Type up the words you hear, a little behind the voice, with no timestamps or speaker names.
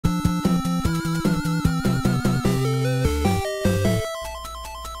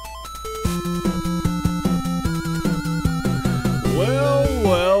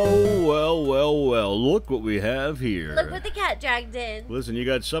look what we have here. Look what the cat dragged in. Listen, you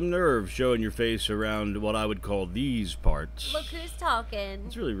got some nerve showing your face around what I would call these parts. Look who's talking.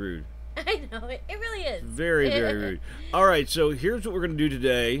 It's really rude. I know, it really is. Very, very rude. All right, so here's what we're going to do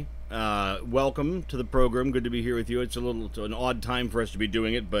today. Welcome to the program. Good to be here with you. It's an odd time for us to be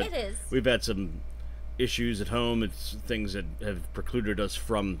doing it, but it is. We've had some issues at home. It's things that have precluded us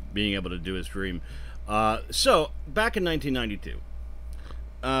from being able to do a stream. So, back in 1992,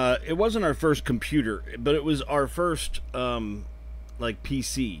 it wasn't our first computer, but it was our first, like,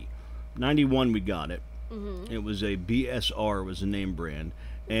 PC. 91 we got it. Mm-hmm. It was a BSR was the name brand.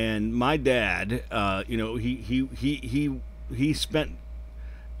 And my dad, you know, he spent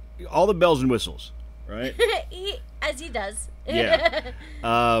all the bells and whistles, right? As he does. Yeah.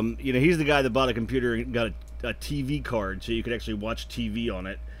 You know, he's the guy that bought a computer and got a TV card so you could actually watch TV on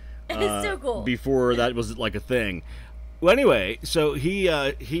it. It's so cool. Before that was like a thing. Well, anyway, so he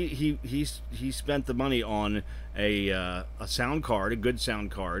spent the money on a sound card, a good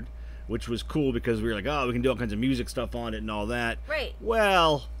sound card, which was cool because we were like, oh, we can do all kinds of music stuff on it and all that. Right.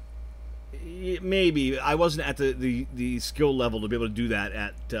 Well, maybe I wasn't at the skill level to be able to do that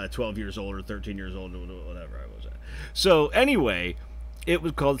at 12 years old or 13 years old or whatever I was at. So anyway, it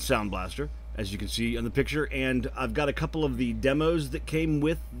was called Sound Blaster, as you can see on the picture, and I've got a couple of the demos that came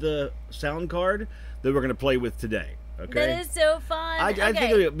with the sound card that we're going to play with today. Okay? That is so fun. I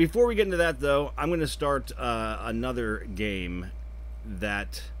think before we get into that, though, I'm going to start another game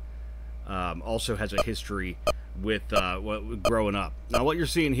that also has a history with growing up. Now, what you're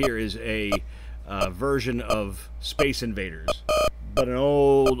seeing here is a version of Space Invaders, but an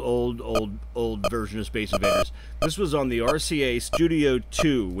old version of Space Invaders. This was on the RCA Studio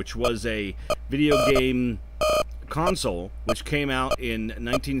II, which was a video game console which came out in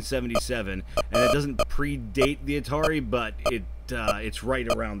 1977, and it doesn't predate the Atari, but it's right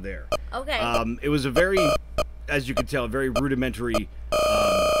around there. Okay. It was a very, as you can tell, very rudimentary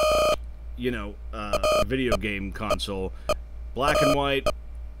video game console. Black and white.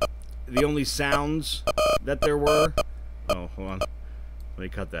 The only sounds that there were... Oh, hold on. Let me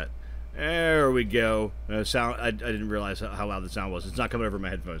cut that. There we go. Sound. I didn't realize how loud the sound was. It's not coming over my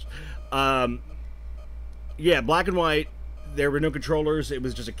headphones. Yeah, black and white. There were no controllers. It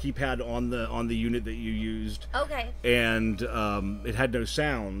was just a keypad on the unit that you used. Okay. And it had no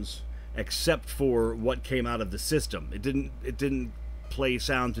sounds except for what came out of the system. It didn't play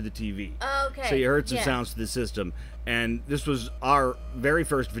sound to the TV. Okay. So you heard some sounds to the system. And this was our very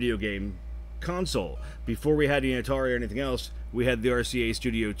first video game console. Before we had the Atari or anything else, we had the RCA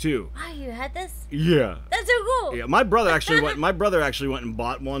Studio II. Wow, you had this? Yeah. That's so cool. Yeah, my brother actually went and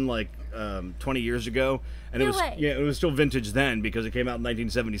bought one like 20 years ago, and it was still vintage then because it came out in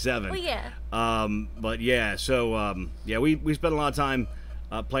 1977. Well, yeah. But yeah, so we spent a lot of time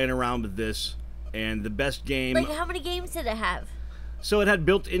playing around with this, and the best game. Like, how many games did it have? So it had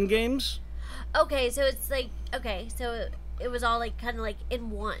built-in games. Okay, so it's like, so it was all like kind of like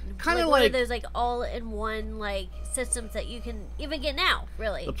in one. Kind of like one like of those like all in one like systems that you can even get now,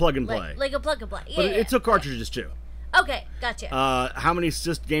 really. The plug and play. Like a plug and play. Yeah. But it took cartridges too. Okay, gotcha. How many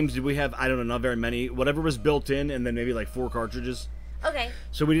games did we have? I don't know, not very many. Whatever was built in, and then maybe like 4 cartridges. Okay.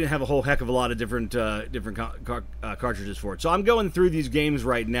 So we didn't have a whole heck of a lot of different cartridges for it. So I'm going through these games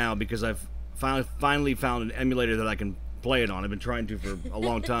right now because I've finally found an emulator that I can play it on. I've been trying to for a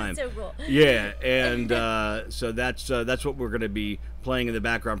long time. So cool. Yeah, and so that's what we're going to be playing in the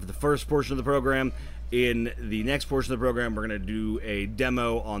background for the first portion of the program. In the next portion of the program, we're going to do a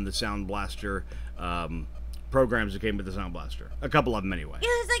demo on the Sound Blaster programs that came with the Sound Blaster. A couple of them anyway.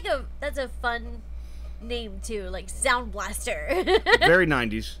 Yeah, that's a fun name too, like Sound Blaster. Very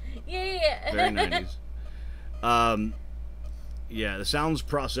 90s. Yeah. Very 90s. Yeah, the sound's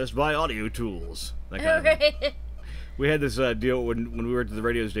processed by audio tools. That kind of thing. We had this deal when we worked at the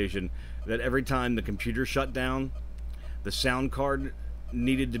radio station that every time the computer shut down, the sound card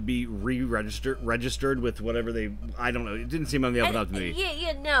needed to be registered with whatever I don't know. It didn't seem on the up and up to me.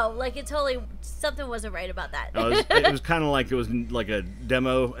 Yeah, no. Like, it totally, something wasn't right about that. It was kind of like it was like a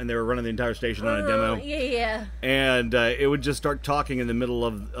demo, and they were running the entire station on a demo. Yeah. And it would just start talking in the middle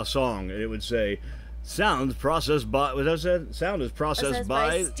of a song, and it would say, sound processed by, what was that? Sound is processed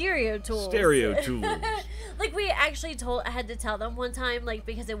by stereo tools. Stereo tools. Like, we actually had to tell them one time, like,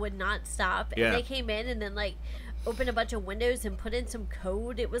 because it would not stop. And they came in and then, like, opened a bunch of windows and put in some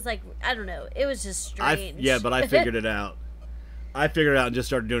code. It was like, I don't know. It was just strange. But I figured it out. I figured it out and just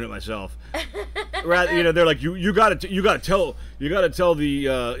started doing it myself. They're like, you gotta tell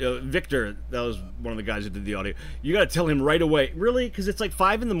the Victor. That was one of the guys who did the audio. You gotta tell him right away. Really? Because it's like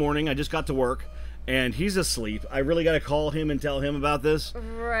 5 in the morning. I just got to work, and he's asleep. I really got to call him and tell him about this.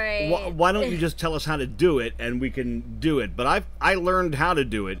 Right. Why don't you just tell us how to do it, and we can do it? But I learned how to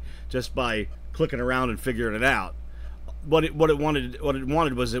do it just by clicking around and figuring it out. What it wanted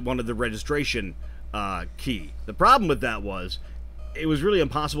was it wanted the registration key. The problem with that was it was really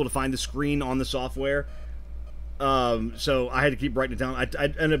impossible to find the screen on the software. So I had to keep writing it down. I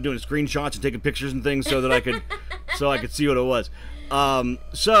ended up doing screenshots and taking pictures and things so that I could see what it was.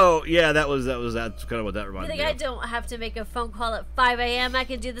 So yeah, that's kind of what that reminded me of. I don't have to make a phone call at 5 a.m. I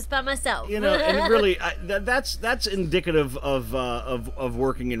can do this by myself. You know, and really, that's indicative of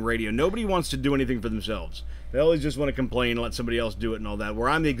working in radio. Nobody wants to do anything for themselves. They always just want to complain and let somebody else do it and all that. Where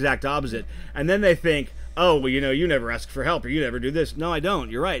I'm the exact opposite, and then they think, oh, well, you know, you never ask for help or you never do this. No, I don't.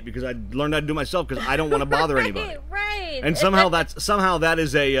 You're right, because I learned how to do it myself because I don't want to bother anybody. Right. And somehow that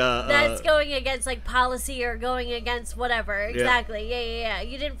is a that's going against like policy or going against whatever. Exactly. Yeah.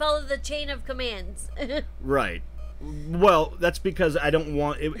 You didn't follow the chain of commands. Right. Well, that's because I don't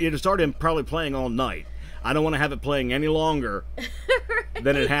want it started probably playing all night. I don't want to have it playing any longer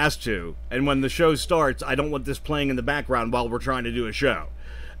than it has to. And when the show starts, I don't want this playing in the background while we're trying to do a show.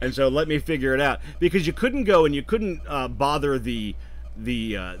 And so let me figure it out, because you couldn't go and you couldn't bother the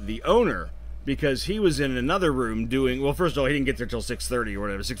owner, because he was in another room doing, well, first of all, he didn't get there till 6:30 or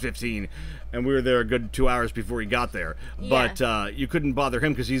whatever, 6:15, and we were there a good 2 hours before he got there. Yeah. But you couldn't bother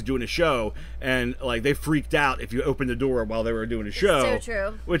him because he's doing a show, and like they freaked out if you opened the door while they were doing a show. So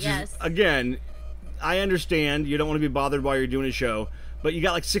true. Which is, again, I understand you don't want to be bothered while you're doing a show, but you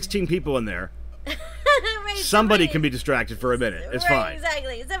got like 16 people in there. Right, somebody can be distracted for a minute. It's fine.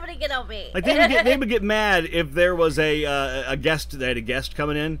 Exactly. Somebody can help me. Like they would get mad if there was a guest. They had a guest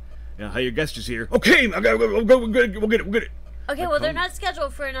coming in. You know, hey, your guest is here. Okay, I gotta go. We'll get it. Okay, well, they're not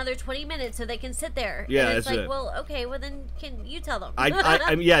scheduled for another 20 minutes, so they can sit there. Yeah, and it's that's like, it. Well, okay, well then, can you tell them?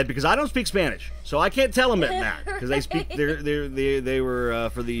 Yeah, because I don't speak Spanish, so I can't tell them that because they speak. They were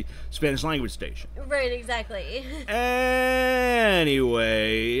for the Spanish language station. Right, exactly. Anyway.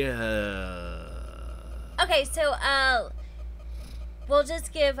 Okay, so we'll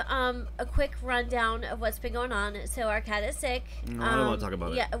just give a quick rundown of what's been going on. So our cat is sick. No, I don't want to talk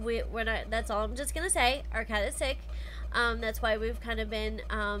about it. Yeah, we're not. That's all I'm just gonna say. Our cat is sick. That's why we've kind of been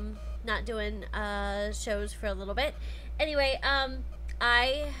not doing shows for a little bit. Anyway,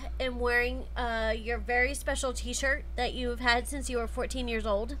 I am wearing your very special T-shirt that you've had since you were 14 years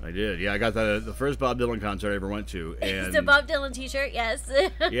old. I did. Yeah, I got that at the first Bob Dylan concert I ever went to. And it's a Bob Dylan T-shirt, yes.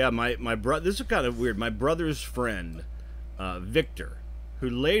 Yeah, my brother. This is kind of weird. My brother's friend, Victor, who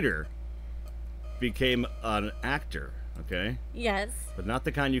later became an actor. Okay. Yes. But not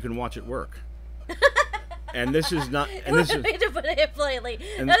the kind you can watch at work. And this is not. And this is to put it politely.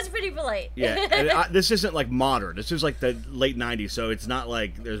 That was pretty polite. Yeah, and this isn't like modern. This is like the late '90s, so it's not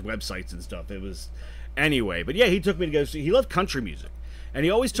like there's websites and stuff. It was anyway. But yeah, he took me to go see. He loved country music, and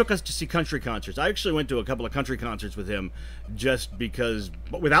he always took us to see country concerts. I actually went to a couple of country concerts with him, just because,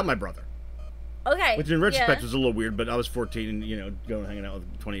 but without my brother. Okay. Which in retrospect was a little weird, but I was 14 and, you know, going hanging out with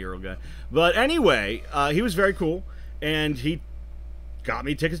a 20-year-old guy. But anyway, he was very cool, and he got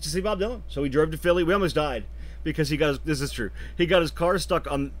me tickets to see Bob Dylan. So we drove to Philly. We almost died because this is true. He got his car stuck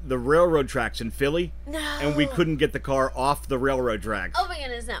on the railroad tracks in Philly. No. And we couldn't get the car off the railroad tracks. Oh my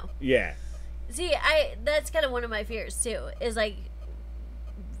goodness, no. Yeah. See, that's kind of one of my fears too, is like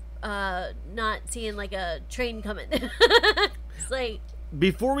not seeing like a train coming. It's like,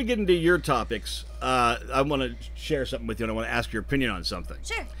 before we get into your topics, I want to share something with you, and I want to ask your opinion on something.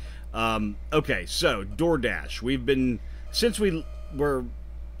 Sure. Okay, so DoorDash. We've been since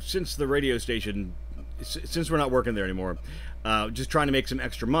the radio station, since we're not working there anymore, just trying to make some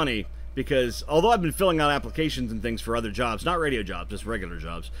extra money, because although I've been filling out applications and things for other jobs, not radio jobs, just regular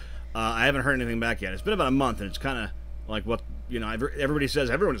jobs, I haven't heard anything back yet. It's been about a month, and it's kind of like what, you know, everybody says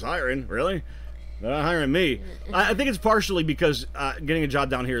everyone's hiring. Really? They're not hiring me. I think it's partially because getting a job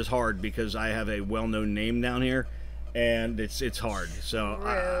down here is hard, because I have a well-known name down here, and it's hard. So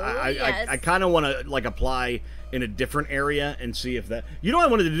I kind of want to like apply in a different area and see if that. You know what I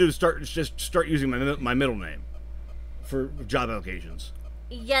wanted to do is start using my middle name for job applications.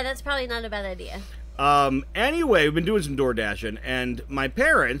 Yeah, that's probably not a bad idea. Anyway, we've been doing some door dashing, and my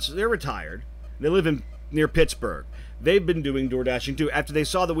parents, they're retired. They live near Pittsburgh. They've been doing door dashing too. After they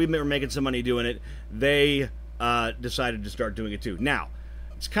saw that we were making some money doing it, they decided to start doing it too. Now,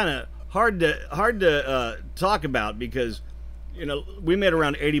 it's kind of hard to talk about, because, you know, we made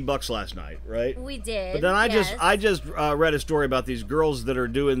around $80 last night, right? We did. But then I just read a story about these girls that are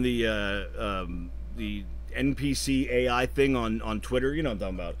doing the NPC AI thing on Twitter. You know what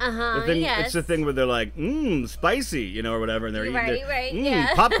I'm talking about? The thing, yes. It's the thing where they're like, spicy, you know, or whatever, and they're eating right,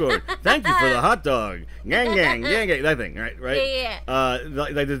 yeah. popcorn. Thank you for the hot dog. Gang, gang, gang, gang. That thing, right? Yeah.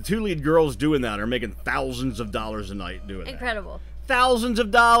 Like the two lead girls doing that are making thousands of dollars a night doing that. Incredible. Thousands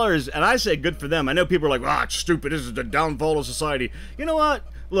of dollars, and I say good for them. I know people are like, it's stupid. This is the downfall of society. You know what?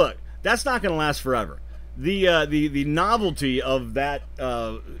 Look, that's not going to last forever. The novelty of that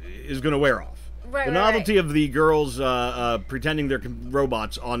is going to wear off. Right, the novelty of the girls pretending they're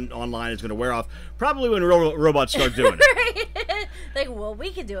robots online is going to wear off. Probably when robots start doing it. Like, well,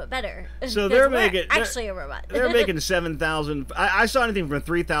 we can do it better. So they're making actually a robot. They're making $7,000. I saw anything from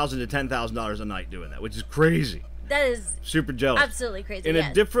 $3,000 to $10,000 a night doing that, which is crazy. That is super jealous. Absolutely crazy. In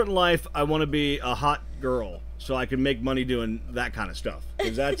a different life, I want to be a hot girl so I can make money doing that kind of stuff.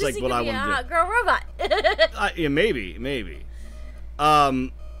 Because that's like what I want to do. A hot girl robot. Yeah, maybe.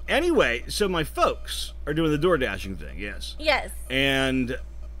 Anyway, so my folks are doing the door dashing thing. Yes. Yes. And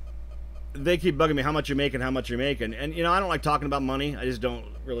they keep bugging me how much you're making, and you know I don't like talking about money. I just don't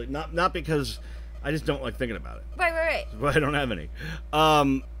really not because I just don't like thinking about it. Right. But I don't have any.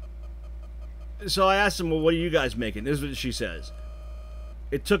 So I asked them, well, what are you guys making? This is what she says.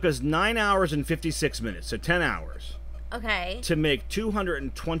 It took us 9 hours and 56 minutes, so 10 hours. Okay. To make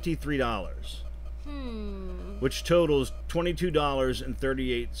 $223. Which totals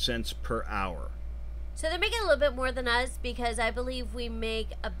 $22.38 per hour. So they're making a little bit more than us because I believe we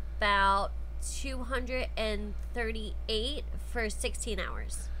make about $238 for 16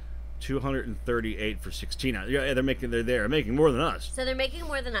 hours. 238 for 16 hours. Yeah, they're making more than us. So they're making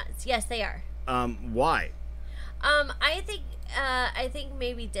more than us. Yes, they are. Why? I think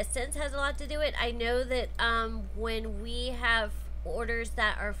maybe distance has a lot to do with it. I know that when we have orders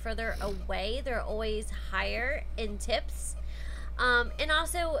that are further away, they're always higher in tips. And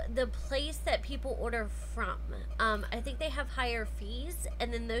also the place that people order from. I think they have higher fees,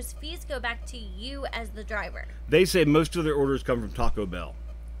 and then those fees go back to you as the driver. They say most of their orders come from Taco Bell.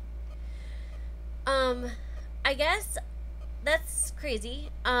 I guess that's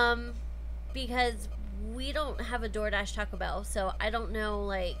crazy. Because we don't have a DoorDash Taco Bell, so I don't know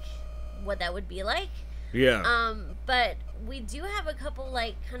like what that would be like. Yeah. But we do have a couple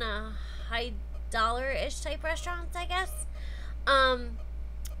like kind of high dollar-ish type restaurants, I guess,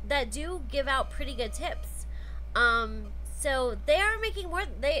 that do give out pretty good tips. So they are making more.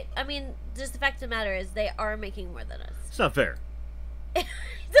 Just the fact of the matter is they are making more than us. It's not fair. I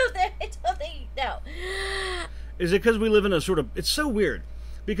don't think no. Is it because we live in a sort of? It's so weird.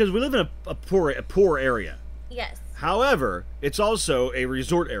 Because we live in a poor area. Yes. However, it's also a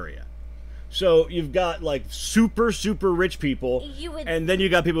resort area. So you've got like super rich people, and then you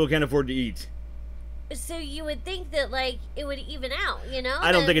got people who can't afford to eat. So you would think that like it would even out, you know?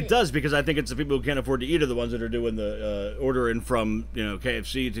 I don't think it does, because I think it's the people who can't afford to eat are the ones that are doing the ordering from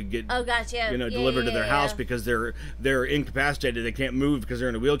KFC to get delivered to their house because they're incapacitated, they can't move because they're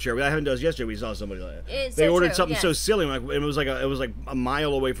in a wheelchair. That happened to us yesterday. We saw somebody like that. They ordered something so silly, like it was like a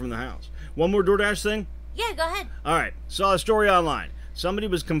mile away from the house. One more DoorDash thing. Yeah, go ahead. All right, saw a story online. Somebody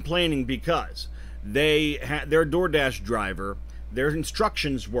was complaining because they had their DoorDash driver. Their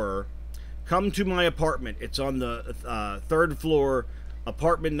instructions were, come to my apartment. It's on the third floor,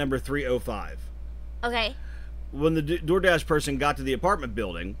 apartment number 305. Okay. When the DoorDash person got to the apartment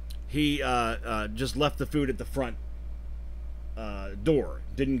building, he just left the food at the front door.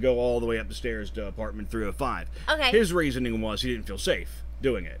 Didn't go all the way up the stairs to apartment 305. Okay. His reasoning was he didn't feel safe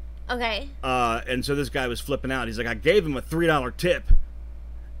doing it. Okay. And so this guy was flipping out. He's like, I gave him a $3 tip,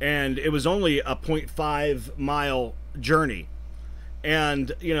 and it was only a 0.5 mile journey.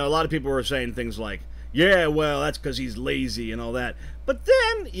 And, a lot of people were saying things like, yeah, well, that's because he's lazy and all that. But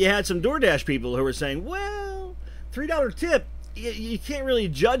then you had some DoorDash people who were saying, well, $3 tip, you can't really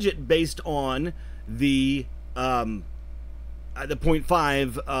judge it based on the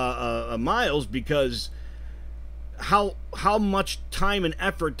 0.5 miles, because how much time and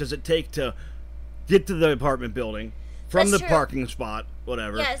effort does it take to get to the apartment building from the parking spot,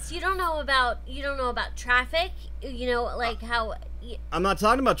 whatever. Yes, you don't know about traffic, how. I'm not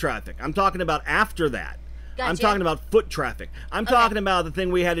talking about traffic. I'm talking about after that. Gotcha. I'm talking about foot traffic. I'm talking about the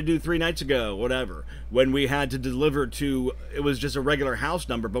thing we had to do 3 nights ago, whatever, when we had to deliver to, it was just a regular house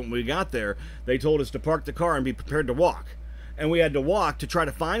number, but when we got there, they told us to park the car and be prepared to walk. And we had to walk to try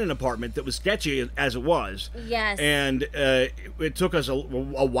to find an apartment that was sketchy as it was. Yes. And it took us a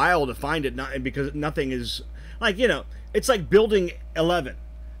while to find it, because nothing is, like, it's like building 11.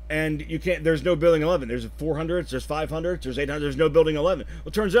 And you can't, there's no building 11. There's 400s, there's 500s, there's 800, there's no building 11. Well,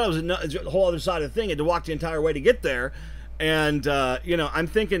 it turns out it was a whole other side of the thing. You had to walk the entire way to get there. And, I'm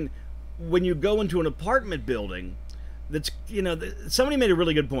thinking, when you go into an apartment building, that's, you know, somebody made a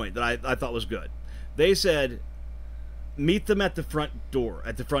really good point that I thought was good. They said, meet them at the front door,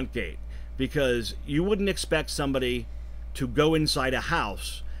 at the front gate, because you wouldn't expect somebody to go inside a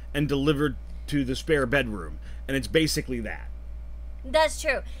house and deliver to the spare bedroom, and it's basically that. That's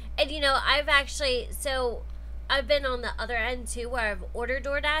true. And you know, I've been on the other end too, where I've ordered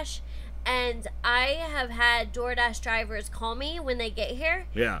DoorDash, and I have had DoorDash drivers call me when they get here,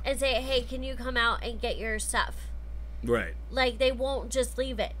 and say, "Hey, can you come out and get your stuff?" Right. Like, they won't just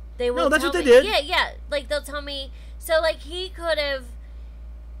leave it. They will. No, that's what me, they did. Yeah. Like, they'll tell me. So, like, he could have,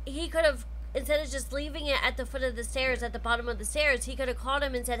 instead of just leaving it at the foot of the stairs, at the bottom of the stairs, he could have called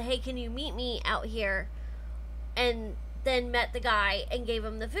him and said, "Hey, can you meet me out here?" And then met the guy and gave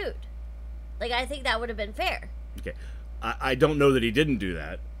him the food. Like, I think that would have been fair. Okay. I don't know that he didn't do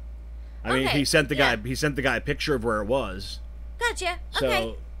that. I mean, he sent the guy a picture of where it was. Gotcha. So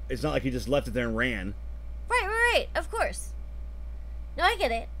okay. It's not like he just left it there and ran. Right. Of course. No, I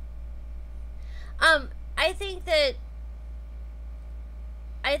get it. I think that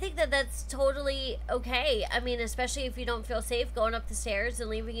that's totally okay. I mean, especially if you don't feel safe going up the stairs and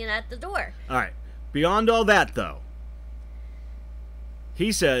leaving it at the door. All right. Beyond all that, though,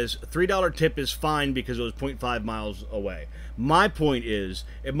 he says $3 tip is fine because it was 0.5 miles away. My point is,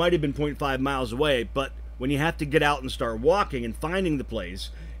 it might have been 0.5 miles away, but when you have to get out and start walking and finding the place,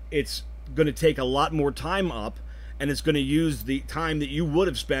 it's going to take a lot more time up, and it's going to use the time that you would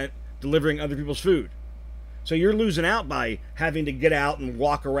have spent delivering other people's food. So you're losing out by having to get out and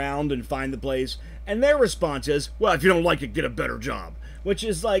walk around and find the place. And their response is, well, if you don't like it, get a better job. Which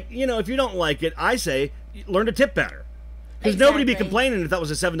is like, you know, if you don't like it, I say, learn to tip better. Because nobody would be complaining if that was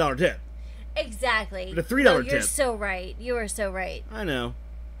a $7 tip. Exactly. But a $3 tip. You're so right. You are so right. I know.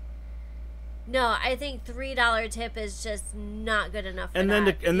 No, I think $3 tip is just not good enough for and then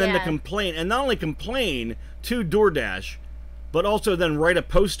that. To complain, and not only complain to DoorDash, but also then write a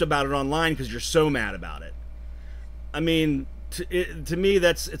post about it online because you're so mad about it. I mean, to me,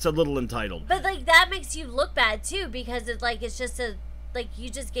 it's a little entitled. But like, that makes you look bad too, because it's just you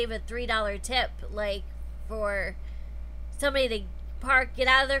just gave a $3 tip, like, for somebody to park, get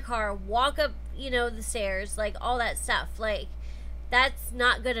out of their car, walk up, the stairs, like, all that stuff. Like, that's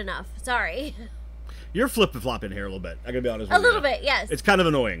not good enough. Sorry. You're flip-flopping here a little bit. I gotta be honest with you. A little bit, yes. It's kind of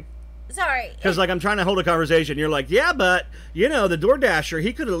annoying. Sorry. Because, like, I'm trying to hold a conversation. You're like, yeah, but, the DoorDasher,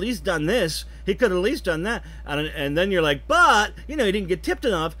 he could have at least done this. He could have at least done that. And then you're like, but, he didn't get tipped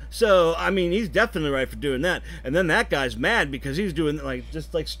enough. So, I mean, he's definitely right for doing that. And then that guy's mad because he's doing,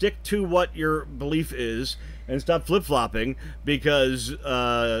 just stick to what your belief is and stop flip-flopping because,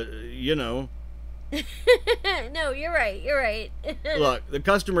 No, you're right. You're right. Look, the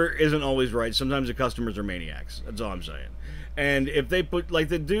customer isn't always right. Sometimes the customers are maniacs. That's all I'm saying. And if they put, like,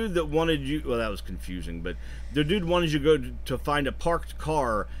 the dude that wanted you, well, that was confusing, but the dude wanted you to go to find a parked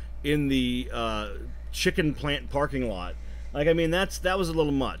car in the chicken plant parking lot. Like, I mean, that was a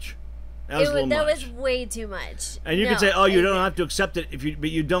little much. That was way too much. And you could say, oh, you don't have to accept it but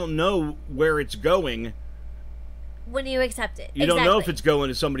you don't know where it's going. When you accept it. You don't know if it's going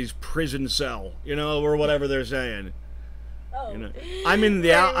to somebody's prison cell, or whatever they're saying. Oh. I'm in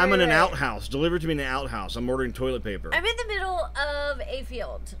an outhouse. Deliver to me in an outhouse. I'm ordering toilet paper. I'm in the middle of a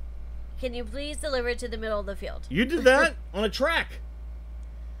field. Can you please deliver it to the middle of the field? You did that on a track.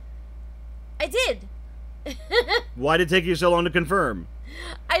 I did. Why did it take you so long to confirm?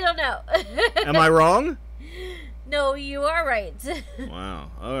 I don't know. Am I wrong? No, you are right.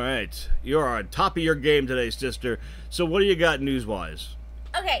 Wow. All right. You're on top of your game today, sister. So what do you got news-wise?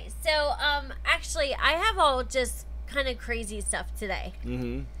 Okay, so actually, I have all just kind of crazy stuff today.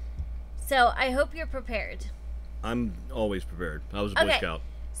 Mm-hmm. So I hope you're prepared. I'm always prepared. I was a Boy Scout.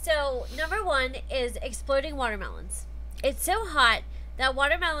 So number one is exploding watermelons. It's so hot that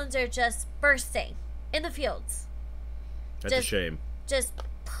watermelons are just bursting in the fields. That's a shame. Just.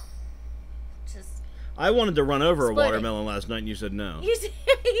 I wanted to run over exploding. A watermelon last night, and you said no. You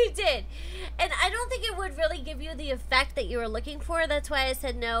did. And I don't think it would really give you the effect that you were looking for. That's why I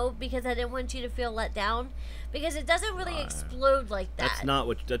said no, because I didn't want you to feel let down. Because it doesn't really explode like that.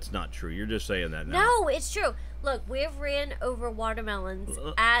 That's not true. You're just saying that now. No, it's true. Look, we've ran over watermelons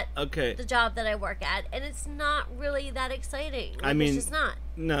at the job that I work at, and it's not really that exciting. Like, it's just not.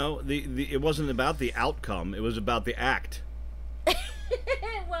 No, it wasn't about the outcome. It was about the act.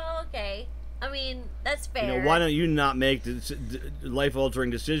 Well, okay. I mean, that's fair. Why don't you not make life-altering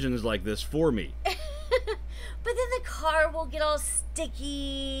decisions like this for me? But then the car will get all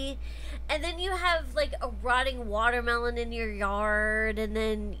sticky, and then you have, like, a rotting watermelon in your yard, and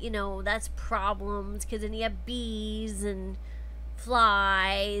then, that's problems, because then you have bees and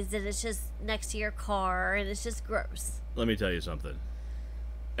flies, and it's just next to your car, and it's just gross. Let me tell you something.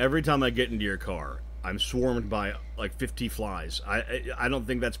 Every time I get into your car, I'm swarmed by like 50 flies. I don't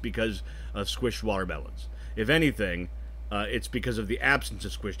think that's because of squished watermelons. If anything, it's because of the absence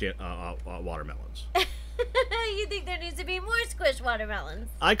of squished watermelons. You think there needs to be more squished watermelons?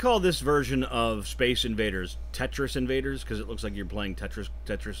 I call this version of Space Invaders Tetris Invaders because it looks like you're playing Tetris.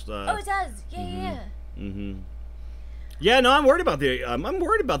 Oh, it does. Yeah. Mm-hmm. Yeah, no, I'm worried about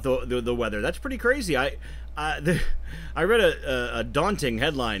the weather. That's pretty crazy. I read a daunting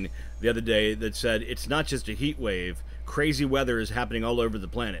headline the other day that said it's not just a heat wave. Crazy weather is happening all over the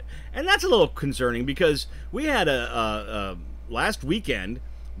planet, and that's a little concerning because we had a last weekend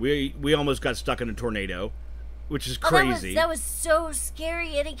we almost got stuck in a tornado, which is crazy. That was so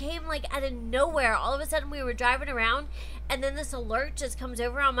scary, and it came like out of nowhere. All of a sudden, we were driving around, and then this alert just comes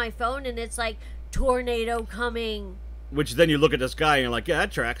over on my phone, and it's like tornado coming. Which then you look at the sky and you're like, yeah,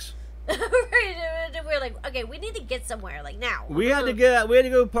 that tracks. Right, we're like, okay, we need to get somewhere, like now. We had to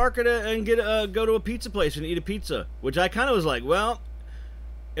go park at go to a pizza place and eat a pizza, which I kind of was like, well,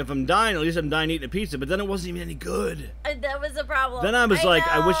 if I'm dying, at least I'm dying eating a pizza. But then it wasn't even any good. That was the problem. Then I was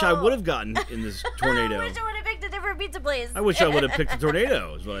I wish I would have gotten in this tornado. I wish I would have picked a different pizza place. I wish I would have picked the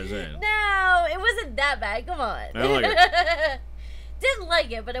tornado. Is what I was saying. No, it wasn't that bad. Come on. I don't like it. Didn't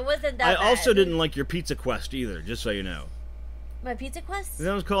like it, but it wasn't that bad. I also didn't like your Pizza Quest either, just so you know. My Pizza Quest?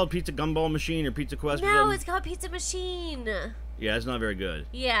 That was called Pizza Gumball Machine or Pizza Quest? No, it's called Pizza Machine. Yeah, it's not very good.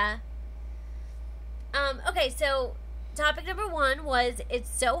 Yeah. Okay, so topic number 1 was it's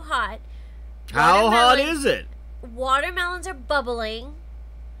so hot. How hot is it? Watermelons are bubbling,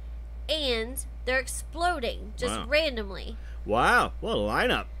 and they're exploding just randomly. Wow, what a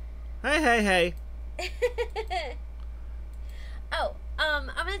lineup. Hey. Oh, I'm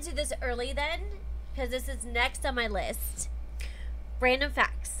going to do this early then, because this is next on my list. Random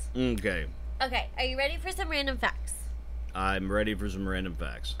facts. Okay. Okay, are you ready for some random facts? I'm ready for some random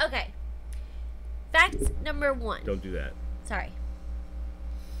facts. Okay. Fact number 1. Don't do that. Sorry.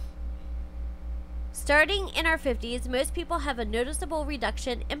 Starting in our 50s, most people have a noticeable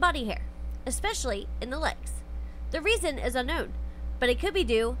reduction in body hair, especially in the legs. The reason is unknown, but it could be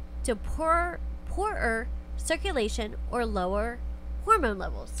due to poorer circulation or lower hormone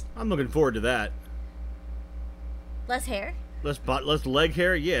levels. I'm looking forward to that. Less hair? Less leg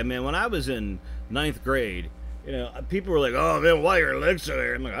hair? Yeah, man, when I was in 9th grade, you know, people were like, oh, man, why are your legs so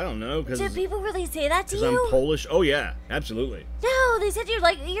hairy? I'm like, I don't know. Did people really say that to you? Because I'm Polish. Oh, yeah, absolutely. No, they said you're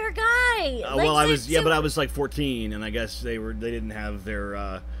a guy. Well, but I was like 14, and I guess they didn't have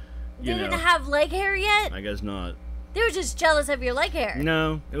their, They didn't have leg hair yet? I guess not. They were just jealous of your leg hair.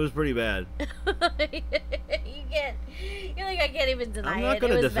 No, it was pretty bad. You're like, I can't even deny it. I'm not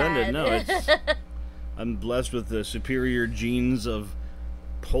going to defend bad. it. No, I'm blessed with the superior genes of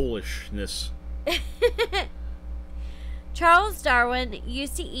Polishness. Charles Darwin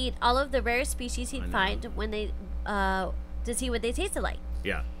used to eat all of the rare species he'd find when they to see what they tasted like.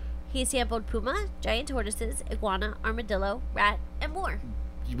 Yeah. He sampled puma, giant tortoises, iguana, armadillo, rat, and more.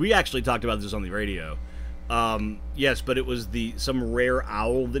 We actually talked about this on the radio. Yes, but it was some rare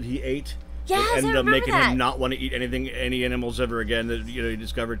owl that he ate. Yes, it ended I up remember making him not want to eat any animals ever again that he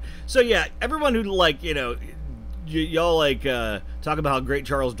discovered. So yeah, everyone who y'all talk about how great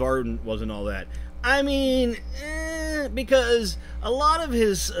Charles Darwin was and all that. I mean, because a lot of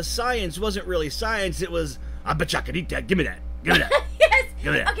his science wasn't really science. It was, I bet I could eat that. Give me that. Give me that. Yes.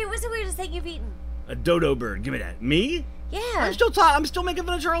 Give me that. Okay, what's the weirdest thing you've eaten? A dodo bird. Give me that. Me? Yeah. I'm still making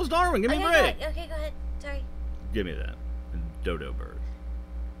fun of Charles Darwin. Give me a break. Okay, go ahead. Sorry. Give me that. A dodo bird.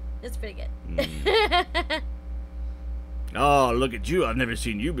 That's pretty good. Oh, look at you. I've never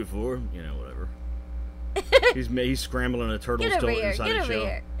seen you before. You know, whatever. He's scrambling a turtle still inside its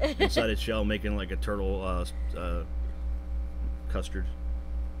shell. Inside its shell, making like a turtle custard.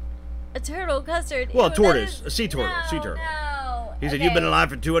 A turtle custard? Well, a tortoise. A sea turtle. No. He said, you've been alive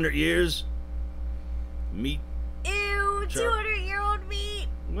for 200 years? Meat. Ew, 200-year-old meat.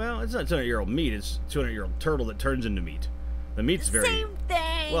 Well, it's not 200-year-old meat. It's 200-year-old turtle that turns into meat. The meat's Same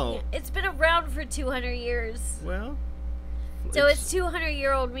thing. Well, it's been around for 200 years. Well. So it's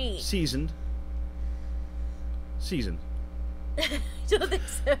 200-year-old meat. Seasoned. I don't think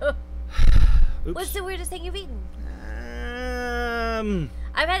so. Oops. What's the weirdest thing you've eaten?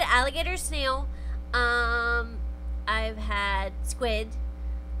 I've had alligator, snail. I've had squid.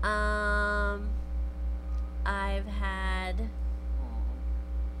 I've had.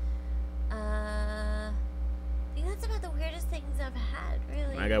 I think that's about the weirdest things I've had.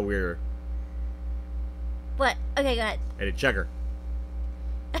 Really. I got weirder. What? Okay, go ahead. I had a checker.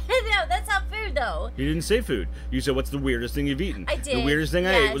 No, that's not food, though. You didn't say food. You said, what's the weirdest thing you've eaten? I did. The weirdest thing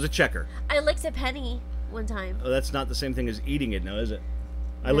I ate was a checker. I licked a penny one time. Oh, that's not the same thing as eating it, now, is it?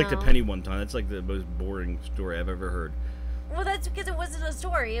 I No. licked a penny one time. That's like the most boring story I've ever heard. Well, that's because it wasn't a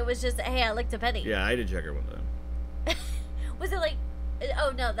story. It was just, hey, I licked a penny. Yeah, I ate a checker one time. Was it like...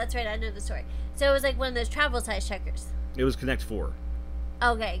 Oh, no, that's right. I know the story. So it was like one of those travel size checkers. It was Connect 4.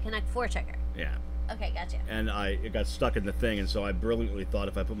 Okay, Connect 4 checker. Yeah. Okay, gotcha. And it got stuck in the thing, and so I brilliantly thought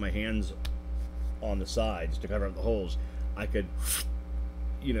if I put my hands on the sides to cover up the holes, I could,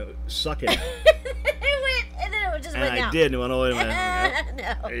 suck it out. It went, and then it just And went down. I did, and it went all the way to my head.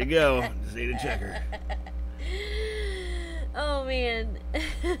 No. There you go. Just ate a checker. Oh, man.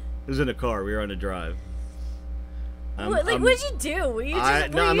 It was in a car. We were on a drive. What'd you do? Were you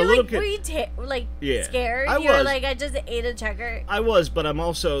just, I'm a little kid. Were you scared? I You were was. like, I just ate a checker. I was, but I'm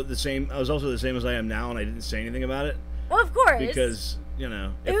also the same. I was also the same as I am now, and I didn't say anything about it Well, of course. because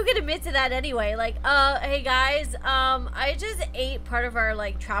who could admit to that anyway? Like, hey guys, I just ate part of our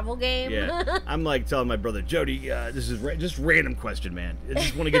travel game. Yeah, I'm like telling my brother Jody, this is just random question, man. I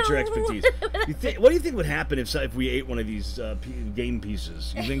just want to get your expertise. What do you think would happen if we ate one of these game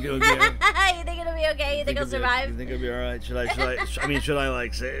pieces? You think it would be? You think it'll be okay? You think I'll survive? You think it'll be all right? Should I? I mean, should I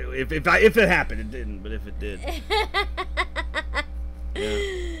like say if it happened? It didn't, but if it did,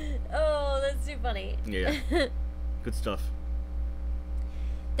 yeah. Oh, that's too funny. Yeah, good stuff.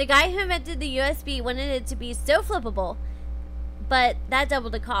 The guy who invented the USB wanted it to be so flippable, but that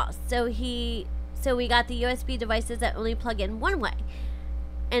doubled the cost. So we got the USB devices that only plug in one way.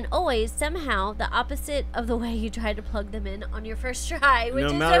 And always, somehow, the opposite of the way you try to plug them in on your first try, which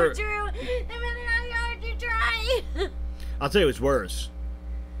is so true. No matter how hard you try. I'll tell you what's worse.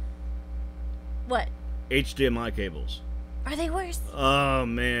 What? HDMI cables. Are they worse? Oh,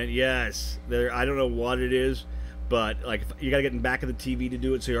 man, yes. I don't know what it is. But, you gotta get in the back of the TV to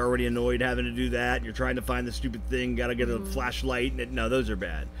do it, so you're already annoyed having to do that, and you're trying to find the stupid thing, gotta get a flashlight, and no, those are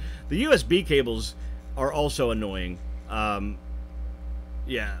bad. The USB cables are also annoying.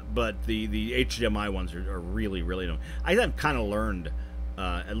 Yeah, but the HDMI ones are really, really annoying. I have kind of learned,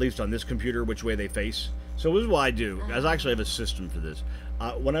 at least on this computer, which way they face. So this is what I do. I actually have a system for this.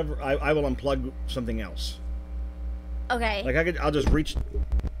 Whenever I will unplug something else. Okay. I'll just reach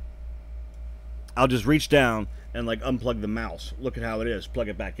down and unplug the mouse. Look at how it is. Plug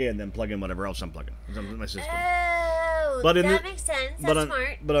it back in, then plug in whatever else I'm plugging. It's my system. Oh, that makes sense. That's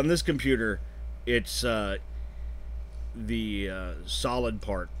smart. But on this computer, it's the solid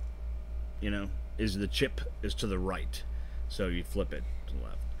part. Is the chip is to the right, so you flip it to the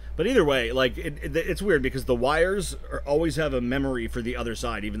left. But either way, it's weird because the wires always have a memory for the other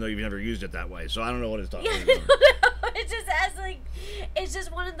side, even though you've never used it that way. So I don't know what it's talking about. It just has it's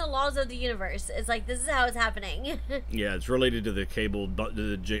just one of the laws of the universe. It's this is how it's happening. Yeah, it's related to the cable,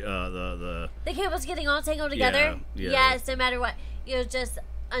 the cables getting all tangled together. Yeah. Yes, no matter what, you just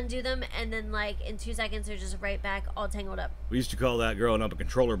undo them, and then in 2 seconds they're just right back, all tangled up. We used to call that growing up a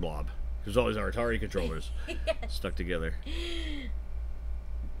controller blob. There's always our Atari controllers stuck together.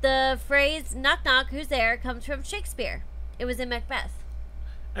 The phrase "knock knock, who's there" comes from Shakespeare. It was in Macbeth.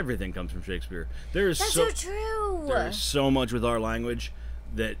 Everything comes from Shakespeare. That's so true. There's so much with our language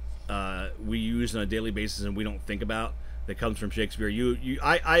that we use on a daily basis and we don't think about that comes from Shakespeare.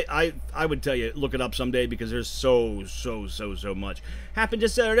 I would tell you, look it up someday because there's so much. Happened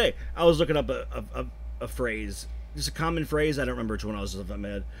just the other day. I was looking up a phrase, just a common phrase. I don't remember which one I was off my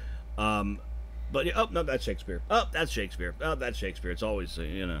head. But no, that's Shakespeare. Oh, that's Shakespeare. Oh, that's Shakespeare. It's always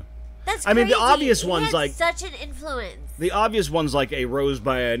That's I mean, crazy. the obvious He ones had such an influence. The obvious ones like a rose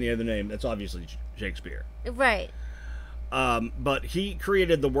by any other name. That's obviously Shakespeare. Right. But he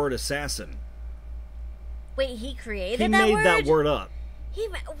created the word assassin. Wait, he created that word? He made that word up.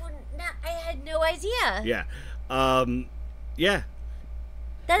 I had no idea. Yeah. Yeah.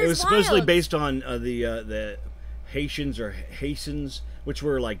 That is It was wild. supposedly based on the Haitians or Haitians, which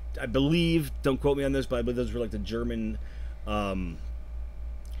were I believe, don't quote me on this, but I believe those were the German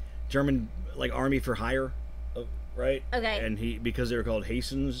army for hire, right? Okay. And because they were called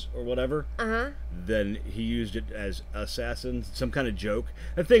Haitians or whatever, then he used it as assassins, some kind of joke.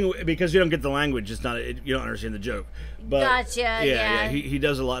 The thing, because you don't get the language, you don't understand the joke. But, gotcha. Yeah. He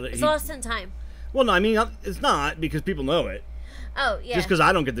does a lot of. It's lost in time. Well, no, I mean it's not because people know it. Oh yeah. Just because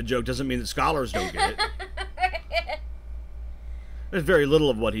I don't get the joke doesn't mean that scholars don't get it. There's very little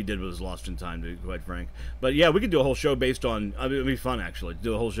of what he did was lost in time, to be quite frank. But yeah, we could do a whole show based on. I mean, it'd be fun actually to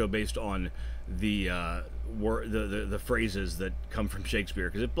do a whole show based on the phrases that come from Shakespeare,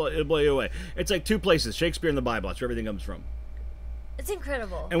 because it'll blow you away. It's two places: Shakespeare and the Bible. That's where everything comes from. It's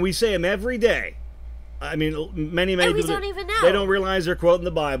incredible. And we say them every day. I mean, many And we people don't even know. They don't realize they're quoting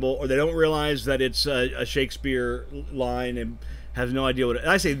the Bible, or they don't realize that it's a Shakespeare line and have no idea what it,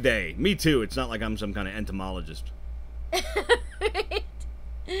 I say they. Me too. It's not like I'm some kind of entomologist. Right.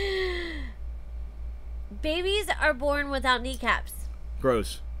 Babies are born without kneecaps.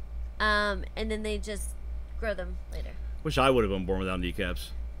 Gross. And then they just grow them later. Wish I would have been born without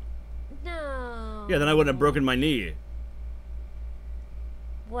kneecaps. No. Yeah, then I wouldn't have broken my knee.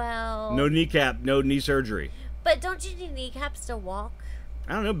 Well. No kneecap, no knee surgery. But don't you need kneecaps to walk?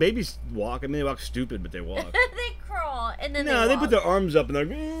 I don't know. Babies walk. I mean, they walk stupid, but they walk. They crawl and then No, they they put their arms up and they're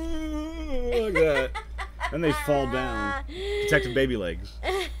like that. And they fall down. Protective baby legs.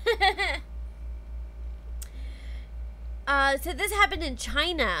 So this happened in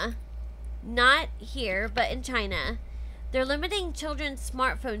China. Not here, but in China. They're limiting children's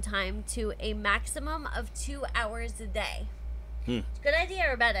smartphone time to a maximum of 2 hours a day. Good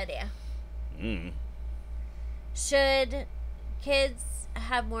idea or bad idea? Should kids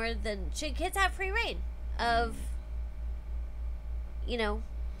have free reign of,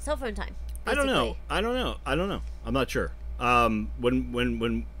 cell phone time? I don't know. I'm not sure.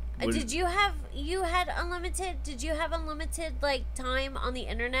 Did you have unlimited? Did you have unlimited time on the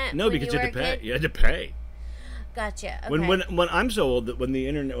internet? No, because you had to pay. Kid? You had to pay. Gotcha. Okay. When I'm so old that when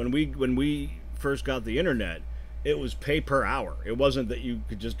we first got the internet, it was pay per hour. It wasn't that you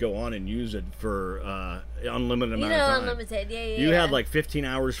could just go on and use it for unlimited amount of time. Unlimited. Yeah. You had 15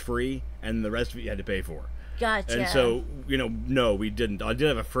 hours free, and the rest of it you had to pay for. Gotcha. And so no, we didn't. I did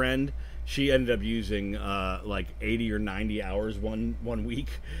have a friend. She ended up using 80 or 90 hours one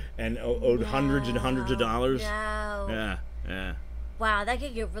week, and owed hundreds and hundreds of dollars. No. Yeah. Wow, that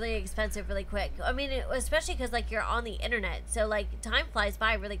could get really expensive really quick. I mean, especially because you're on the internet, so time flies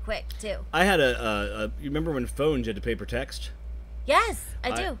by really quick too. I had you remember when phones you had to pay per text? Yes,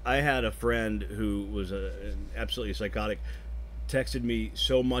 I do. I had a friend who was absolutely psychotic. Texted me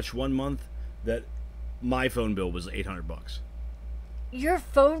so much one month that my phone bill was $800. Your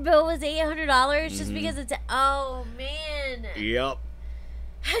phone bill was $800 just because it's. Oh man. Yep.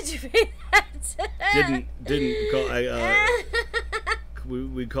 How'd you pay that? Didn't call.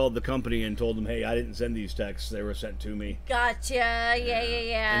 We called the company and told them, hey, I didn't send these texts. They were sent to me. Gotcha.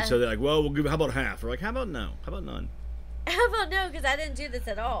 Yeah. And so they're like, well, we'll give. How about half? We're like, how about no? How about none? How about no? Because I didn't do this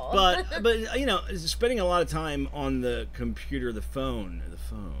at all. But spending a lot of time on the computer, the phone.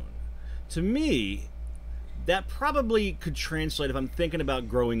 To me, that probably could translate if I'm thinking about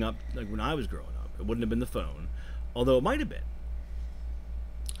growing up, like when I was growing up. It wouldn't have been the phone, although it might have been.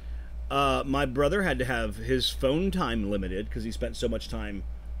 My brother had to have his phone time limited because he spent so much time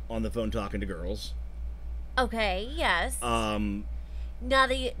on the phone talking to girls. Okay, yes. Now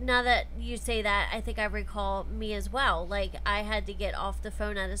that you say that, I think I recall me as well. I had to get off the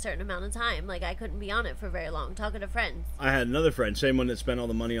phone at a certain amount of time. I couldn't be on it for very long, talking to friends. I had another friend, same one that spent all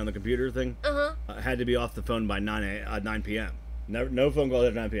the money on the computer thing. Had to be off the phone by 9 p.m. No phone calls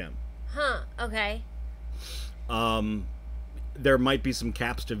after 9 p.m. Huh, okay. There might be some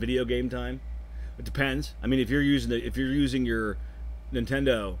caps to video game time. It depends. I mean, if you're using your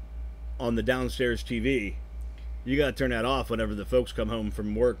Nintendo on the downstairs TV, you got to turn that off whenever the folks come home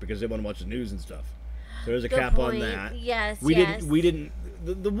from work because they want to watch the news and stuff. So there's a cap on that. Yes. We didn't.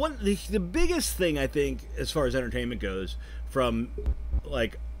 The biggest thing I think as far as entertainment goes, from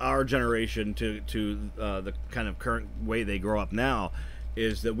our generation to the kind of current way they grow up now,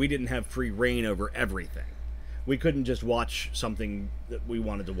 is that we didn't have free reign over everything. We couldn't just watch something that we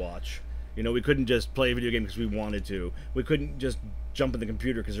wanted to watch. We couldn't just play a video game because we wanted to. We couldn't just jump in the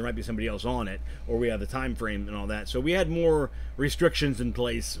computer because there might be somebody else on it, or we have the time frame and all that. So we had more restrictions in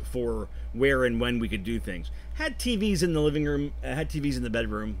place for where and when we could do things. Had TVs in the living room, had TVs in the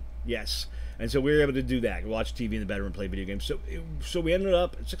bedroom, yes. And so we were able to do that, watch TV in the bedroom, play video games. So we ended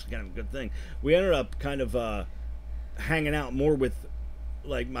up, it's just kind of a good thing, we ended up kind of hanging out more with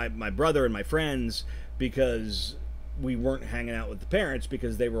my brother and my friends, because we weren't hanging out with the parents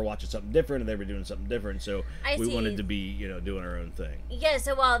because they were watching something different and they were doing something different. So we wanted to be, doing our own thing. Yeah.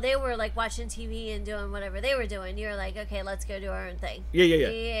 So while they were watching TV and doing whatever they were doing, you were like, okay, let's go do our own thing.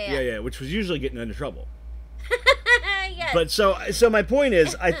 Yeah. Which was usually getting into trouble. Yes. But so my point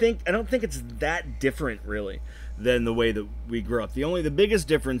is, I don't think it's that different really than the way that we grew up. The biggest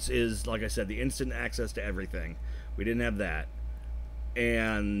difference is, like I said, the instant access to everything. We didn't have that.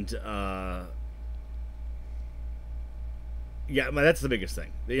 And, yeah, that's the biggest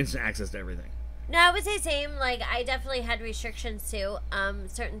thing. The instant access to everything. No, I would say same. I definitely had restrictions too.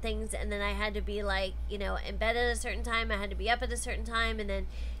 Certain things, and then I had to be in bed at a certain time. I had to be up at a certain time, and then,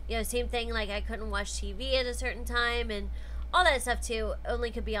 same thing. I couldn't watch TV at a certain time, and all that stuff too.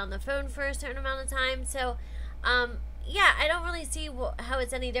 Only could be on the phone for a certain amount of time. So, yeah, I don't really see how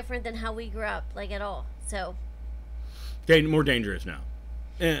it's any different than how we grew up, like, at all. So, more dangerous now.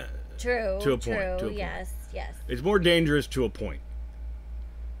 True. To a point. True. To a point. Yes. It's more dangerous to a point.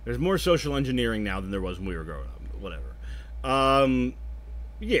 There's more social engineering now than there was when we were growing up. Whatever.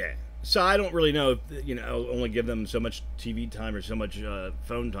 Yeah. So I don't really know if, only give them so much TV time or so much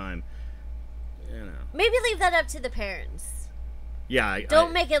phone time. Maybe leave that up to the parents. Yeah.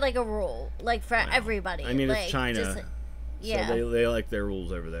 Don't make it like a rule, like for everybody. I mean, like, it's China. Just, yeah. So they like their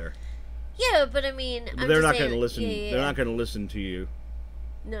rules over there. Yeah, but I mean, but they're not going to listen. Yeah. They're not going to listen to you.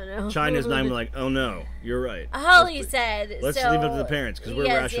 No. China's not even like, oh no, you're right. Holly said. Let's leave it to the parents because we're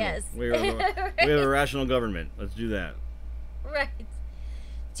rational. Yes. We have a rational government. Let's do that. Right.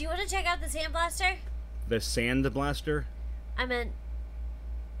 Do you want to check out the Sand Blaster? The Sand Blaster? I meant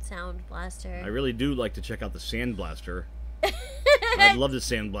Sound Blaster. I really do like to check out the Sand Blaster. I'd love to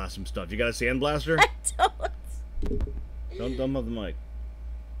sand blast some stuff. You got a Sand Blaster? I don't. Don't bump the mic.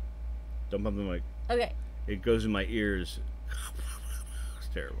 Don't bump the mic. Okay. It goes in my ears. It's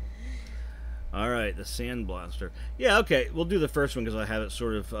terrible. Alright, the Sand Blaster. Yeah, okay. We'll do the first one because I have it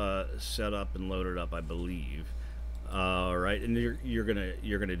sort of set up and loaded up, I believe. Alright, and you're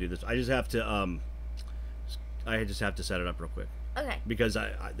gonna do this. I just have to set it up real quick. Okay. Because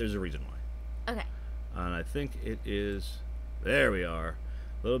there's a reason why. Okay. And I think it is... There we are.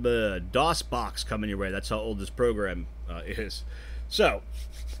 A little bit of DOS box coming your way. That's how old this program is. So,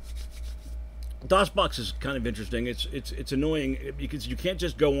 DOS box is kind of interesting. It's annoying because you can't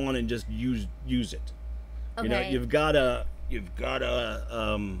just go on and just use it. Okay. You've gotta kind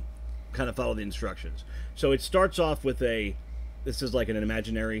of follow the instructions. So it starts off with this is like an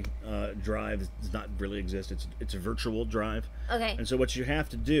imaginary drive. It does not really exist. It's a virtual drive. Okay. And so what you have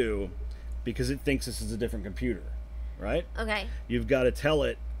to do, because it thinks this is a different computer, right? Okay. You've got to tell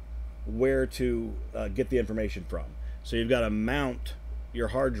it where to get the information from. So you've got to mount your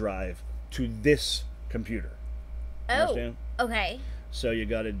hard drive to this computer. Oh. Understand? Okay. So you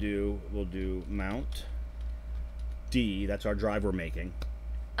got to we'll do mount D. That's our drive we're making.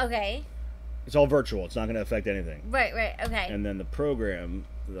 Okay. It's all virtual. It's not going to affect anything. Right, okay. And then the program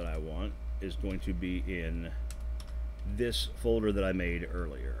that I want is going to be in this folder that I made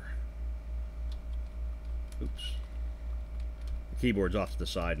earlier. Oops. The keyboard's off to the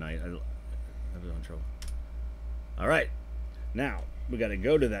side, and I was on trouble. All right. Now, we got to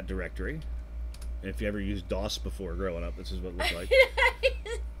go to that directory. If you ever used DOS before growing up, this is what it looks like.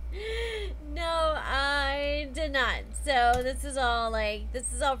 No, I did not. So this is all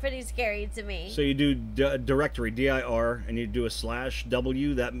pretty scary to me. So you do directory, dir, and you do a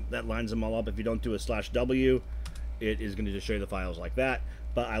 /w. That lines them all up. If you don't do a /w, it is going to just show you the files like that.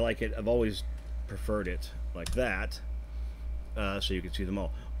 But I like it. I've always preferred it like that, so you can see them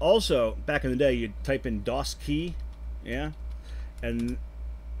all. Also, back in the day, you'd type in DOS key, yeah, and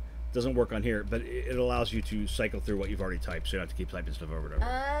doesn't work on here, but it allows you to cycle through what you've already typed, so you don't have to keep typing stuff over and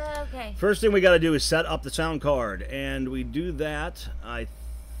over. Okay. First thing we got to do is set up the sound card, and we do that. I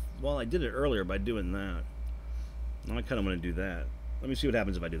did it earlier by doing that. I kind of want to do that. Let me see what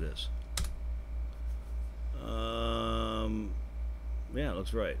happens if I do this. Yeah, it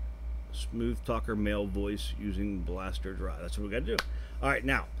looks right. Smooth talker male voice using Blaster Drive. That's what we got to do. All right,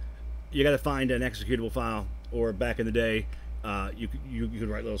 now you got to find an executable file, or back in the day, you could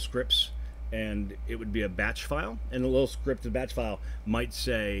write little scripts, and it would be a batch file, and the little script, the batch file, might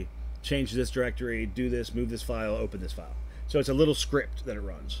say, change this directory, do this, move this file, open this file. So it's a little script that it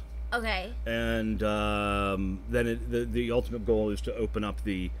runs. Okay. And then the ultimate goal is to open up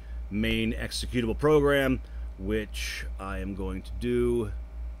the main executable program, which I am going to do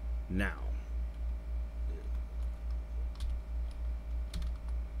now.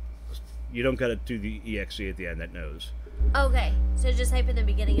 You don't gotta do the exe at the end, that knows. Okay, so just type in the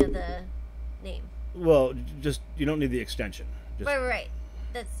beginning of the name. Well, just, you don't need the extension. Just... Right.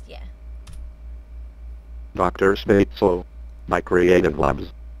 That's, yeah. Dr. Sbaitso, my creative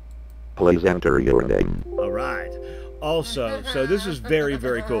labs. Please enter your name. Alright. Also, so this is very,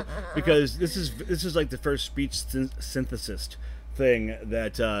 very cool, because this is like the first speech synthesis thing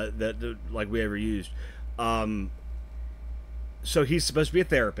that like we ever used. So he's supposed to be a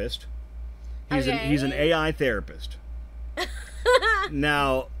therapist. He's an AI therapist.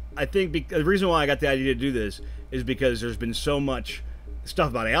 Now, I think the reason why I got the idea to do this is because there's been so much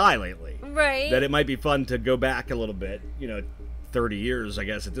stuff about AI lately. Right. That it might be fun to go back a little bit, 30 years, I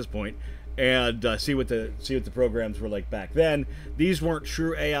guess, at this point, and see what the programs were like back then. These weren't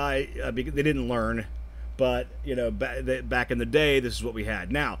true AI because they didn't learn, but back in the day, this is what we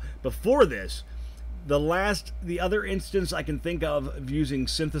had. Now, before this, The other instance I can think of using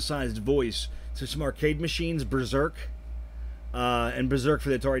synthesized voice to some arcade machines, Berserk, and Berserk for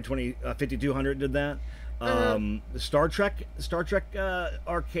the Atari 5200 did that. The Star Trek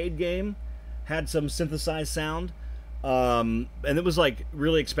arcade game had some synthesized sound, and it was like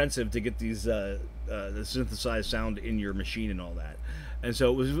really expensive to get these the synthesized sound in your machine and all that, and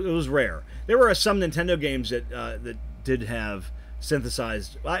so it was rare. There were some Nintendo games that did have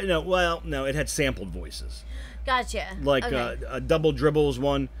synthesized. No, it had sampled voices. Gotcha. Like okay. Double Dribbles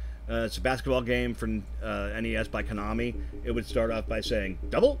one. It's a basketball game from NES by Konami. It would start off by saying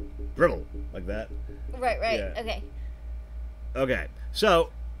 "double dribble" like that. Right. Yeah. Okay. Okay.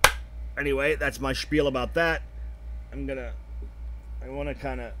 So, anyway, that's my spiel about that. I want to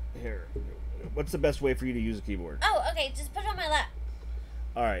kind of here. What's the best way for you to use a keyboard? Oh, okay. Just put it on my lap.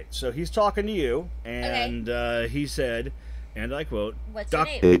 All right. So he's talking to you, and he said, and I quote, "What's your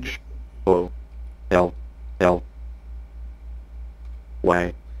name?" H-O-L-L-Y.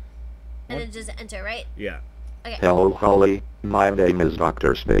 And then just enter, right? Yeah. Okay. Hello, Holly. My name is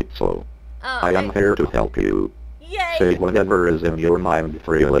Dr. Sbaitso. I am here to help you. Yay! Say whatever is in your mind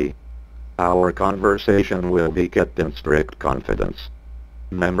freely. Our conversation will be kept in strict confidence.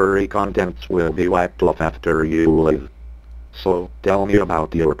 Memory contents will be wiped off after you leave. So, tell me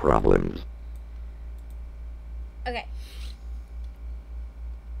about your problems. Okay.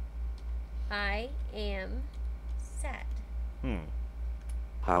 I am sad.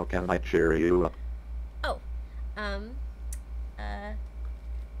 How can I cheer you up? Oh.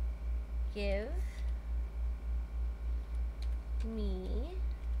 Give me...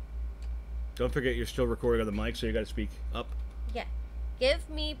 Don't forget you're still recording on the mic, so you got to speak up. Yeah. Give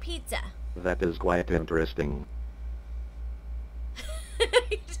me pizza. That is quite interesting.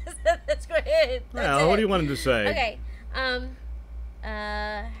 That's great. Well, what do you want him to say? Okay. How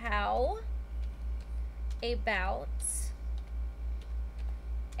about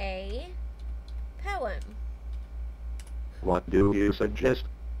a poem? What do you suggest?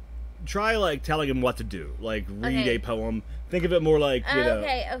 Try like telling him what to do. Like read a poem. Think of it more like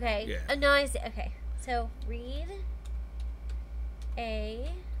Okay. Yeah. No, I see. Okay. So read a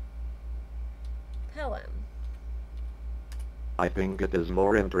poem. I think it is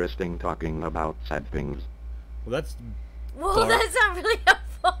more interesting talking about sad things. Well, that's. Well, dark. that's not really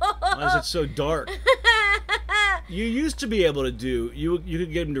helpful. Why is it so dark? You used to be able to do. You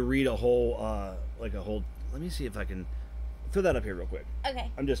could get him to read a whole like a whole. Let me see if I can throw that up here real quick. Okay.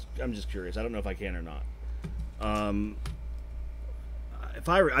 I'm just curious. I don't know if I can or not. I'm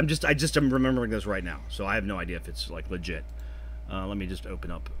remembering this right now, so I have no idea if it's like legit. Let me just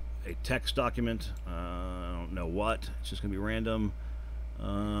open up a text document. I don't know what. It's just gonna be random.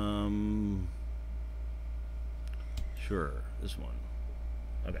 Sure, this one.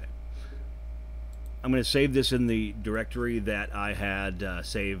 Okay. I'm gonna save this in the directory that I had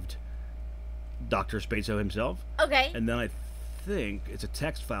saved Dr. Sbaitso himself. Okay. And then I think it's a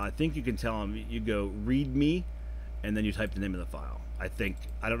text file. I think you can tell him, you go read me, and then you type the name of the file. I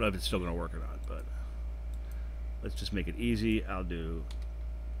don't know if it's still going to work or not, but let's just make it easy. I'll do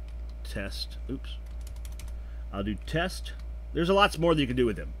test. Oops. I'll do test. There's a lot more that you can do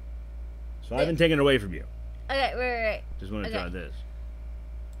with him. So I haven't taken it away from you. Okay, right. Just want to try this.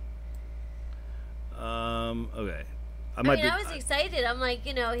 Okay. I was excited. I'm like,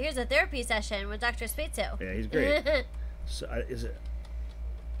 here's a therapy session with Dr. Sbaitso. Yeah, he's great. So is it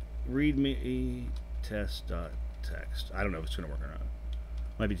read me test.text? I don't know if it's going to work or not.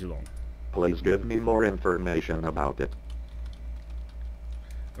 Might be too long. Please give me more information about it.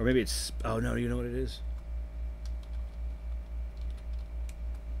 Or maybe it's... Oh, no, you know what it is?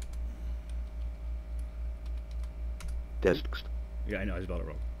 Text. Yeah, I know. I spelled it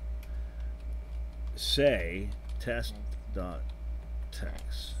wrong. Say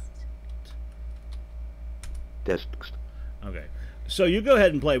test.text. Text. Okay. So you go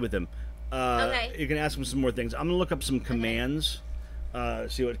ahead and play with him. Okay. You can ask him some more things. I'm going to look up some commands.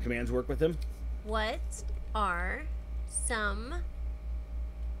 See what commands work with him. What are some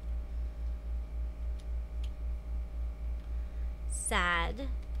sad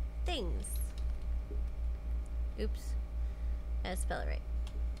things? Oops. Gotta spell it right.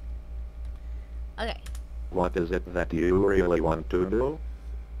 Okay. What is it that you really want to do?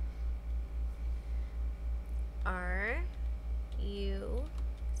 Are you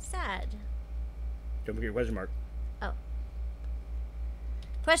sad? Don't forget your question mark. Oh.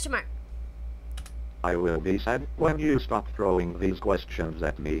 Question mark. I will be sad when you stop throwing these questions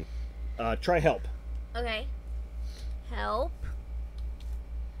at me. Try help. Okay. Help.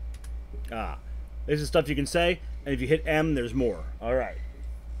 This is stuff you can say, and if you hit M, there's more. All right.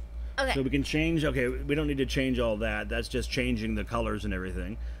 Okay. So we can change. Okay, we don't need to change all that. That's just changing the colors and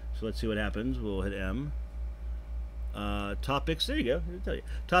everything. So let's see what happens. We'll hit M. Topics. There you go. I'll tell you.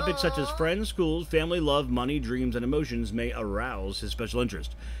 Topics such as friends, schools, family, love, money, dreams, and emotions may arouse his special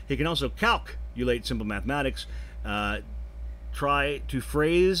interest. He can also calculate simple mathematics. Try to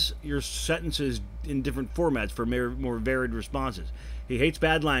phrase your sentences in different formats for more varied responses. He hates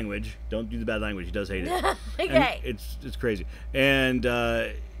bad language. Don't do the bad language. He does hate it. Okay. And it's crazy. And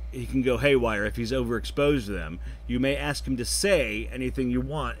he can go haywire if he's overexposed to them. You may ask him to say anything you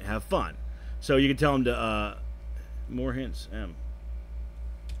want. Have fun. So you can tell him to more hints.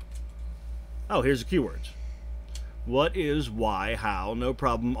 Oh, here's the keywords. What is, why, how, no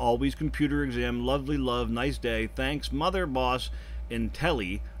problem, always, computer exam, lovely, love, nice day, thanks, mother, boss,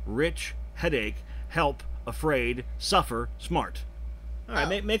 intelli, rich, headache, help, afraid, suffer, smart. All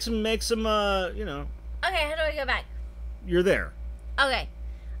right, make some, you know. Okay, how do I go back? You're there. Okay.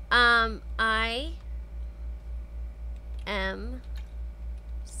 I am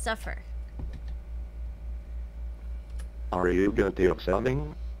suffer. Are you guilty of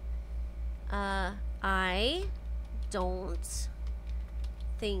selling? I don't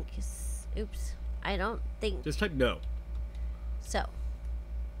think. Oops. I don't think Just type no. so.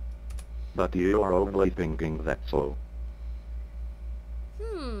 But you are only thinking that so.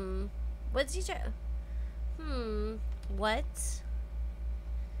 What's he trying? What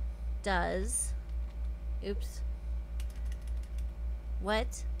does. Oops.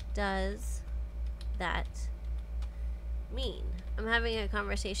 What does that mean? I'm having a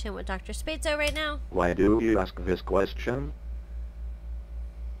conversation with Dr. Sbaitso right now. Why do you ask this question?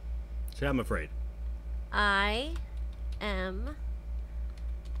 Say I'm afraid. I am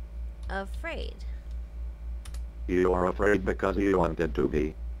afraid. You are afraid because you wanted to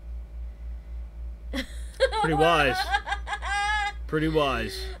be. Pretty wise. Pretty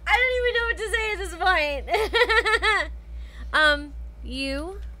wise. I don't even know what to say at this point.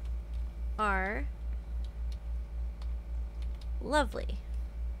 You are lovely.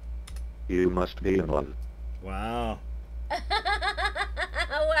 You must be in love. Wow.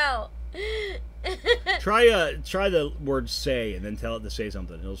 Wow. Try the word say and then tell it to say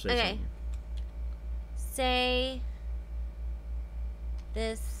something. It'll say Okay. something. Say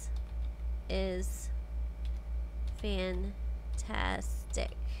this is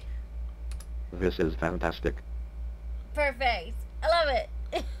fantastic. This is fantastic. Perfect. I love it.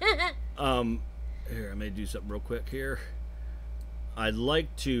 Here, I may do something real quick here. I'd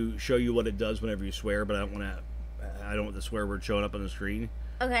like to show you what it does whenever you swear, but I don't want the swear word showing up on the screen.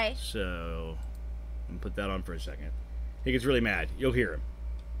 Okay. So, I'm gonna put that on for a second. He gets really mad. You'll hear him.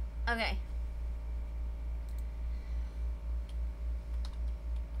 Okay.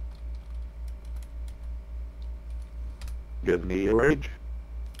 Give me your age.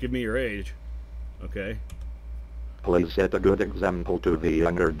 Give me your age. Okay. Please set a good example to the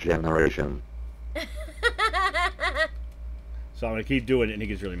younger generation. So I'm gonna keep doing it, and he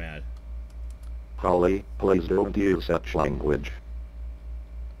gets really mad. Holly, please don't use such language.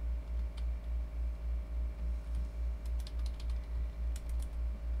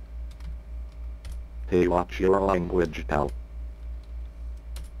 Hey, watch your language, pal.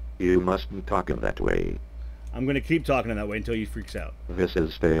 You mustn't talk in that way. I'm gonna keep talking in that way until he freaks out. This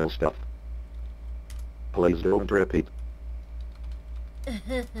is stale stuff. Please don't repeat.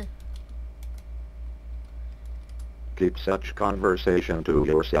 Keep such conversation to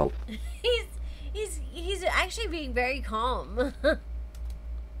yourself. He's actually being very calm.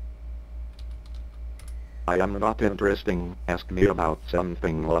 I am not interesting. Ask me about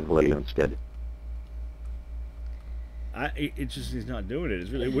something lovely instead. It's just he's not doing it.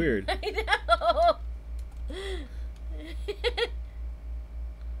 It's really weird. I know.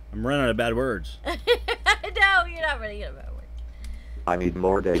 I'm running out of bad words. No, you're not running out of bad words. I need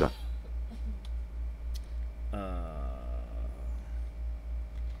more data.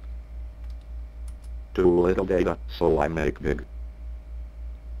 Too little data, so I make big.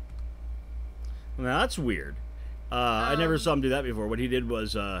 Now that's weird. I never saw him do that before. What he did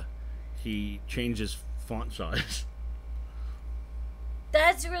was he changed his font size.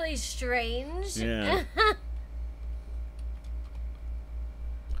 That's really strange. Yeah.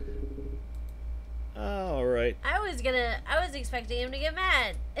 All right. I was expecting him to get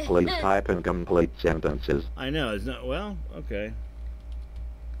mad. Please type in complete sentences. I know. It's not well. Okay.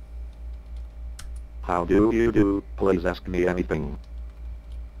 How do you do? Please ask me anything.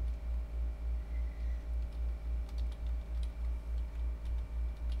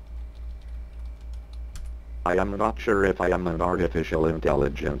 I am not sure if I am an artificial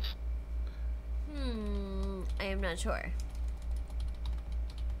intelligence. I am not sure.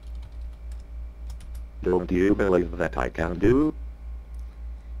 Don't you believe that I can do?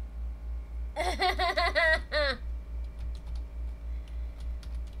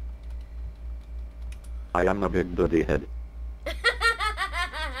 I am a big buddy head.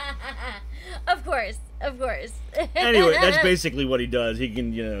 Of course, of course. Anyway, that's basically what he does. He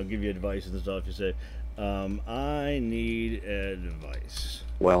can, you know, give you advice and stuff. You say, I need advice.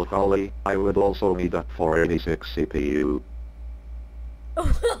 Well, Holly, I would also need a 486 CPU.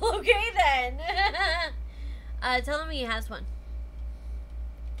 Okay then. Tell him he has one.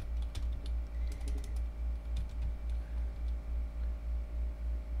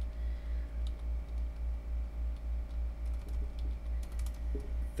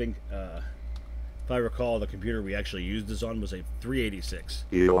 Think, if I recall, the computer we actually used this on was a 386.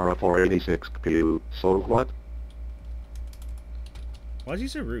 You are a 486 CPU, so what? Why is he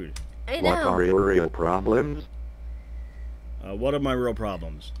so rude? I know. What are your real problems? What are my real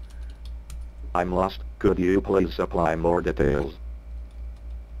problems? I'm lost. Could you please supply more details?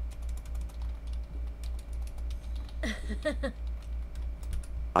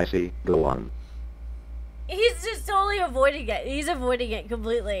 I see. Go on. He's just totally avoiding it. He's avoiding it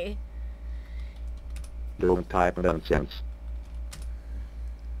completely. Don't type nonsense.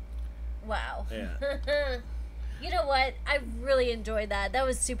 Wow. Yeah. You know what? I really enjoyed that. That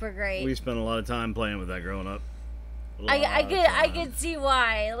was super great. We spent a lot of time playing with that growing up. I could see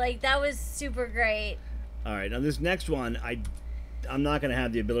why. Like, that was super great. All right, now this next one, I'm not going to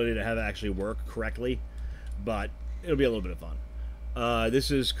have the ability to have it actually work correctly, but it'll be a little bit of fun. This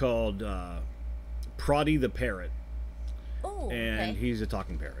is called Proddy the Parrot, Oh, and okay. he's a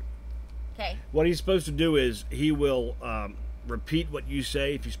talking parrot. Okay. What he's supposed to do is he will repeat what you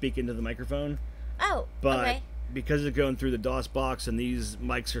say if you speak into the microphone, Oh, but okay. because it's going through the DOS box and these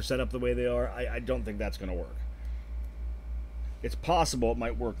mics are set up the way they are, I don't think that's going to work. It's possible it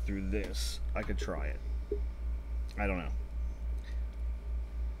might work through this. I could try it. I don't know.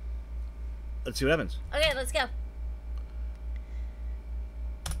 Let's see what happens. Okay, let's go.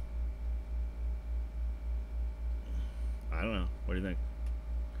 I don't know. What do you think?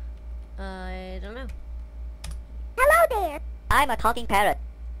 I don't know. Hello there. I'm a talking parrot.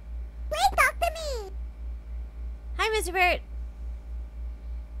 Please talk to me. Hi, Mr. Parrot.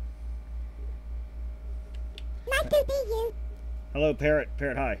 Nice to see you. Hello, Parrot.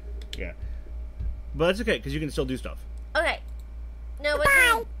 Parrot, hi. Yeah. But it's okay, because you can still do stuff. Okay. No, what Bye.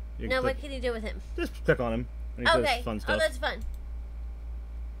 can You no, click- what can you do with him? Just click on him. And he Okay. says fun Oh, stuff. that's fun.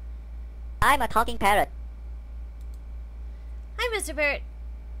 I'm a talking parrot. Hi, Mr. Parrot.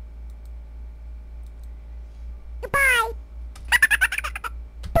 Goodbye.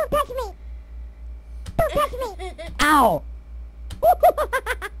 Don't touch me. Don't touch me. Ow. Don't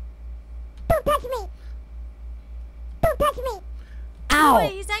touch me. Don't touch me. Oh, Ow.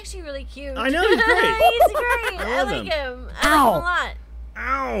 he's actually really cute. I know, he's great. He's great. I I love like him. him. I like Ow. him a lot.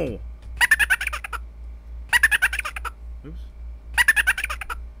 Ow! Oops.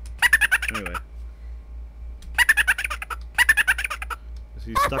 Anyway. Is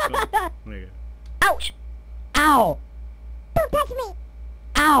he stuck on... There you go. Ouch. Ow. Don't touch me.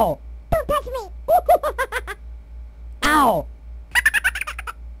 Ow. Don't touch me. Ow.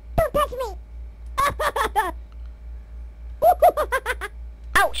 Don't touch me.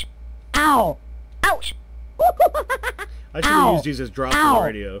 Ouch. Ow. Ouch. I should have Ow. used these as drops on Ow. the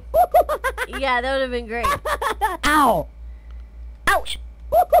radio. Yeah, that would have been great. Ow. Ouch.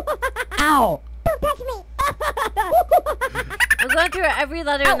 Ow. Don't touch me. I'm going through every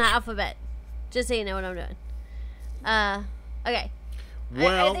letter in the alphabet, just so you know what I'm doing. Okay.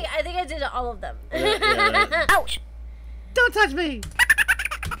 Well... I think I did all of them. yeah. Ouch. Don't touch me!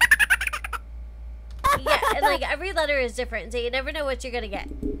 Yeah, and like every letter is different, so you never know what you're gonna get.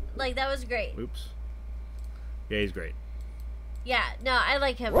 Like, that was great. Oops. Yeah, he's great. Yeah, no, I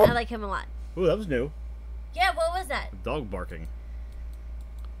like him. I like him a lot. Ooh, that was new. Yeah, what was that? Dog barking.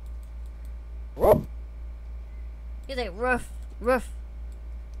 He's like, roof, roof.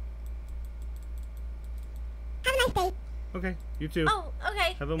 Have a nice day. Okay, you too. Oh,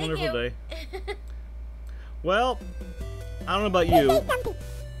 okay. Have a Thank wonderful you. day. Well, I don't know about Say you. something.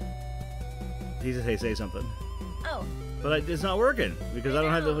 He said, "Hey, say something," Oh, but it's not working because I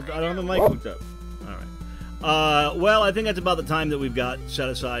don't have the I I don't have the know. mic hooked up. All right. Well, I think that's about the time that we've got set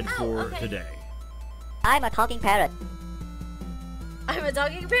aside Oh, for okay. today. I'm a talking parrot. I'm a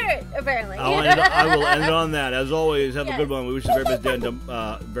talking parrot, apparently. I will end it on that. As always, have a Yes. good one. We wish you the very best day and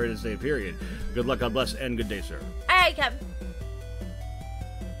very best day, period. Good luck, God bless, and good day, sir. All right, come.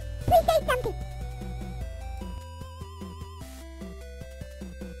 Please say something.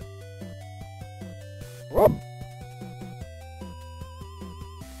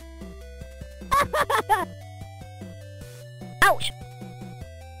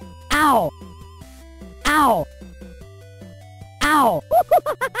 Ow! Ow! Ow!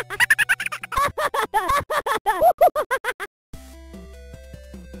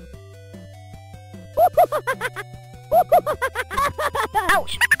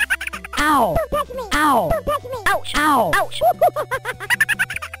 Ouch! Ow! Don't touch me! Ow! Don't touch me! Ouch! Ow! Ouch!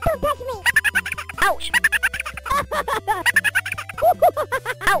 Don't touch me! Ouch!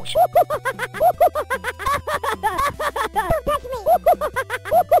 Ouch! Don't touch me!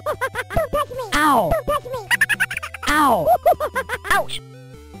 Don't touch me! Ow! Don't touch me! Ow! Ouch!